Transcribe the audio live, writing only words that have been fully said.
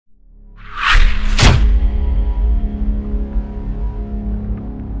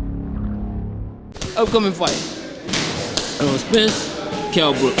Upcoming fight. Errol Spence,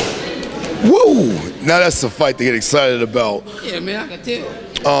 Kell Brook. Woo! Now that's a fight to get excited about. Yeah, man, I can tell.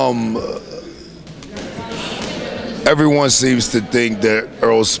 Everyone seems to think that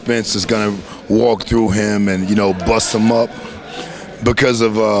Errol Spence is gonna walk through him and, you know, bust him up because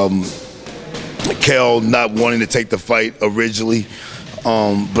of Kell not wanting to take the fight originally.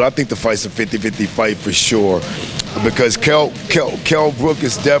 But I think the fight's a 50-50 fight for sure, because Kell Brook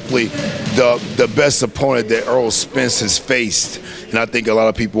is definitely the best opponent that Errol Spence has faced, and I think a lot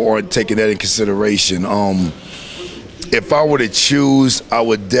of people aren't taking that in consideration. If I were to choose, I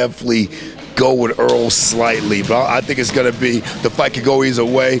would definitely go with Errol slightly, but I think it's gonna be, the fight could go either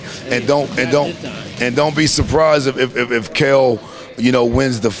way, and don't be surprised if Kell, you know,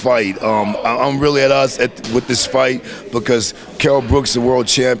 wins the fight. I'm really at odds with this fight because Kell Brook's the world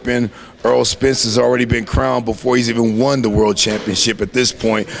champion. Errol Spence has already been crowned before he's even won the world championship. At this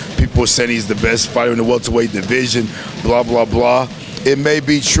point, people are saying he's the best fighter in the welterweight division, blah, blah, blah. It may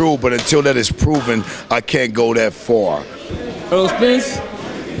be true, but until that is proven, I can't go that far. Errol Spence,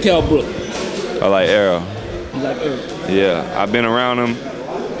 Kell Brook. I like Errol. You like Errol? Yeah, I've been around him.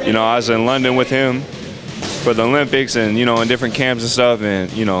 You know, I was in London with him for the Olympics and, you know, in different camps and stuff,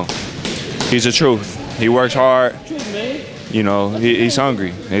 and, you know, he's the truth. He works hard. Truth, man. You know, he's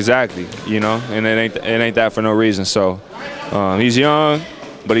hungry. Exactly. You know, and it ain't that for no reason. So he's young,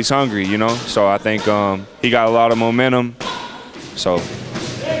 but he's hungry, you know. So I think he got a lot of momentum. So.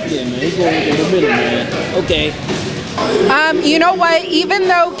 Yeah, man, he's going with the momentum, man. Okay. You know what, even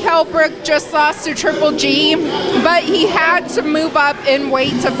though Kell Brook just lost to Triple G, but he had to move up in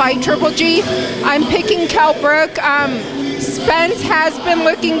weight to fight Triple G, I'm picking Kell Brook. Spence has been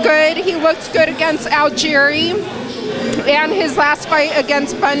looking good. He looks good against Algieri and his last fight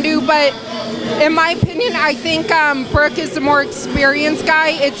against Bundu, but in my opinion, I think Brook is the more experienced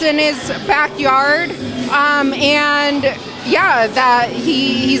guy. It's in his backyard, and yeah, that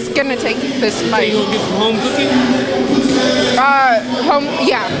he's gonna take this fight. You gonna get some home cooking?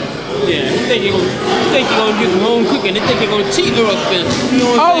 Yeah. Yeah, you think you're gonna get some home cooking? They think you're gonna cheat Errol Spence. You know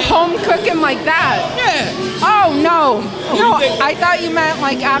what I'm saying? Home cooking like that? Yeah. Oh no. Oh, No, you think- I thought you meant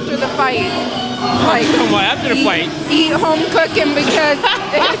like after the fight. Like after the fight. Eat home cooking because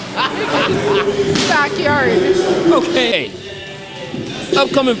it's backyard. Okay.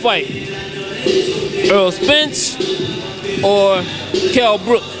 Upcoming fight. Errol Spence or Kell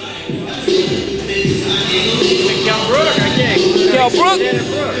Brook? Kell Brook, I think. Kell Brook?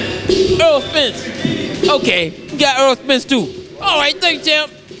 Errol Spence. Okay, you got Errol Spence too. All right, thanks,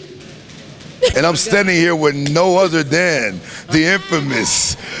 champ. And I'm standing here with no other than the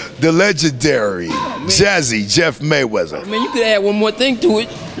infamous, the legendary, Jazzy Jeff Mayweather. Man, you could add one more thing to it.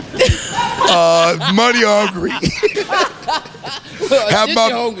 Money hungry. Have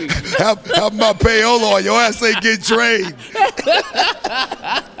my payola on your ass ain't get trained.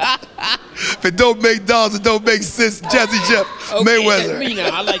 If it don't make dollars, it don't make sense. Jazzy Jeff Mayweather. That's me now.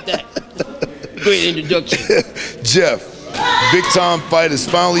 I like that. Great introduction. Jeff, big time fight is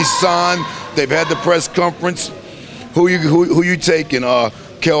finally signed. They've had the press conference. Who you taking?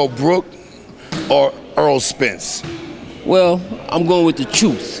 Kell Brook or Errol Spence? Well, I'm going with the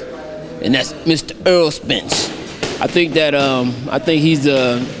truth, and that's Mr. Errol Spence. I think that he's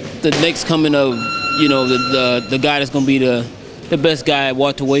the next coming of, you know, the guy that's going to be the best guy at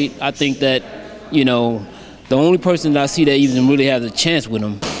welterweight. I think that, you know, the only person that I see that even really has a chance with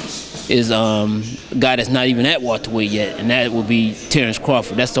him is a guy that's not even at welterweight yet, and that will be Terrence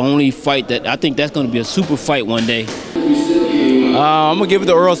Crawford. That's the only fight that I think that's going to be a super fight one day. I'm gonna give it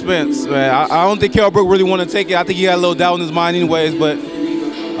to Errol Spence, man. I don't think Kell Brook really want to take it. I think he got a little doubt in his mind, anyways. But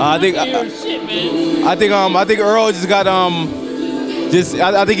I think Errol just got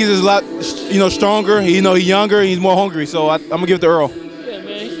I think he's just a lot, you know, stronger. You know, he's younger, he's more hungry. So I'm gonna give it to Errol. Yeah, man.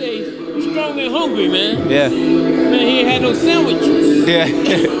 He say he's strong and hungry, man. Yeah. Man, he ain't had no sandwich. Yeah.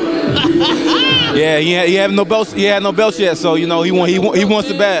 Yeah. He had no belts. He had no belts yet. So you know, he wants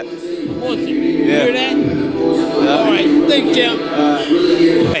it bad. He wants it. You hear that? All right, thank you, champ.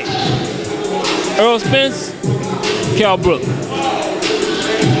 Hey. Errol Spence, Kell Brook.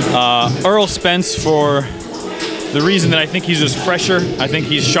 Errol Spence for the reason that I think he's just fresher. I think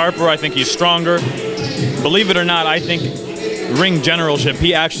he's sharper. I think he's stronger. Believe it or not, I think ring generalship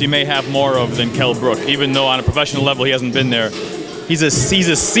he actually may have more of than Kell Brook, even though on a professional level he hasn't been there. He's as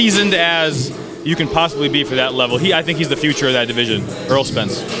seasoned as you can possibly be for that level. I think he's the future of that division. Errol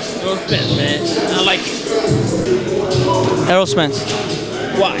Spence. Errol Spence, man. I like it. Errol Spence.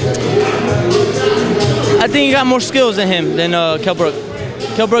 Why? I think he got more skills than him, than Kell Brook.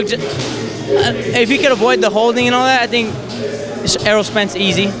 Kell Brook, if he could avoid the holding and all that, I think Errol Spence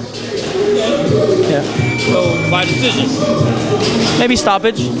easy. Yeah. So by decision. Maybe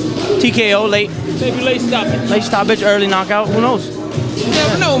stoppage. TKO late. Maybe late stoppage. Late stoppage, early knockout. Who knows? You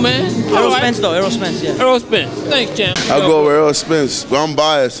never know, man. Errol Spence though. Errol Spence. Yeah. Errol Spence. Thanks, champ. I'll go with Errol Spence, but I'm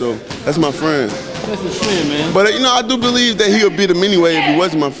biased, so that's my friend. That's his friend, man. But you know, I do believe that he'll beat him anyway if he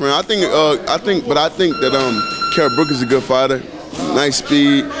wasn't my friend. I think that Kell Brook is a good fighter. Nice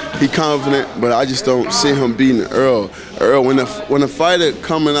speed, he confident, but I just don't see him beating Errol. When a fighter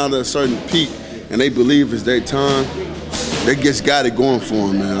coming out of a certain peak and they believe it's their time, they just got it going for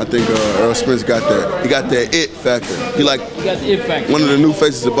him, man. I think Errol Spence got that. He got that it factor. He got the it factor. One of the new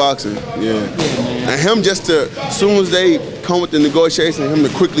faces of boxing. Yeah. And him just to, as soon as they come with the negotiation, him to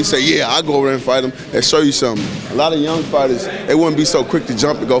quickly say, yeah, I'll go over there and fight him, that show you something. A lot of young fighters, they wouldn't be so quick to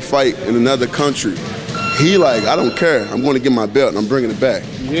jump to go fight in another country. He like, I don't care. I'm going to get my belt and I'm bringing it back.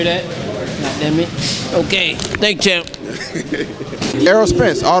 You hear that? God damn it. Okay. Thank you, champ. Errol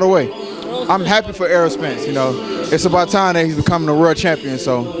Spence, all the way. I'm happy for Errol Spence, you know. It's about time that he's becoming a world champion,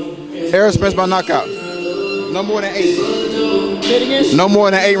 so Errol Spence by knockout. No more than 8. Say it again? No more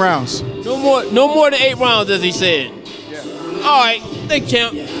than 8 rounds. No more than 8 rounds, as he said. Yeah. All right. Thank you,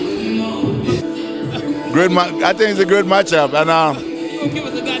 champ. I think it's a good matchup. And You gonna give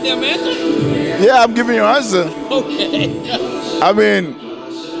us a goddamn answer? yeah, I'm giving you an answer. Okay. I mean,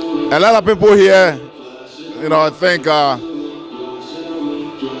 a lot of people here, you know, think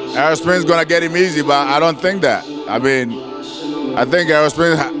Errol Spence is gonna get him easy, but I don't think that. I mean, I think Errol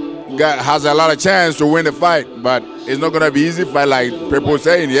Spence has a lot of chance to win the fight, but it's not gonna be easy fight like people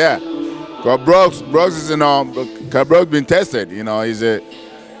saying. Yeah, because Brooks is, you know, Brooks been tested. You know, he's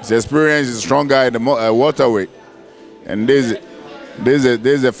experienced, he's a strong guy in the welterweight, and this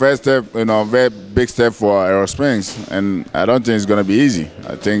is the first step, you know, very big step for Errol Spence, and I don't think it's gonna be easy.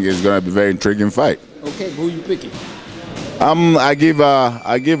 I think it's gonna be a very intriguing fight. Okay, who you picking? I give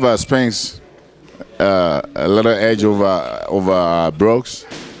Spence a little edge over Brooks,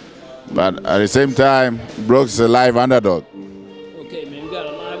 but at the same time, Brooks is a live underdog. Okay, man, we got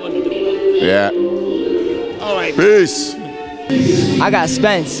a live underdog. Yeah. All right. Peace. I got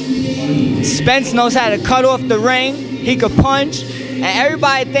Spence. Spence knows how to cut off the ring. He could punch, and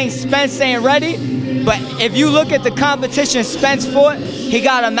everybody thinks Spence ain't ready. But if you look at the competition Spence fought, he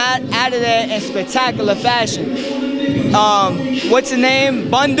got him out of there in spectacular fashion. What's his name?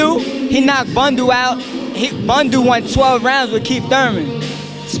 Bundu. He knocked Bundu out. Bundu won 12 rounds with Keith Thurman.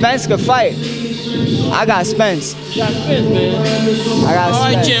 Spence could fight. I got Spence. You got Spence, man. I got All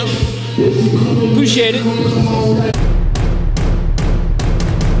Spence. right, champ. Appreciate it.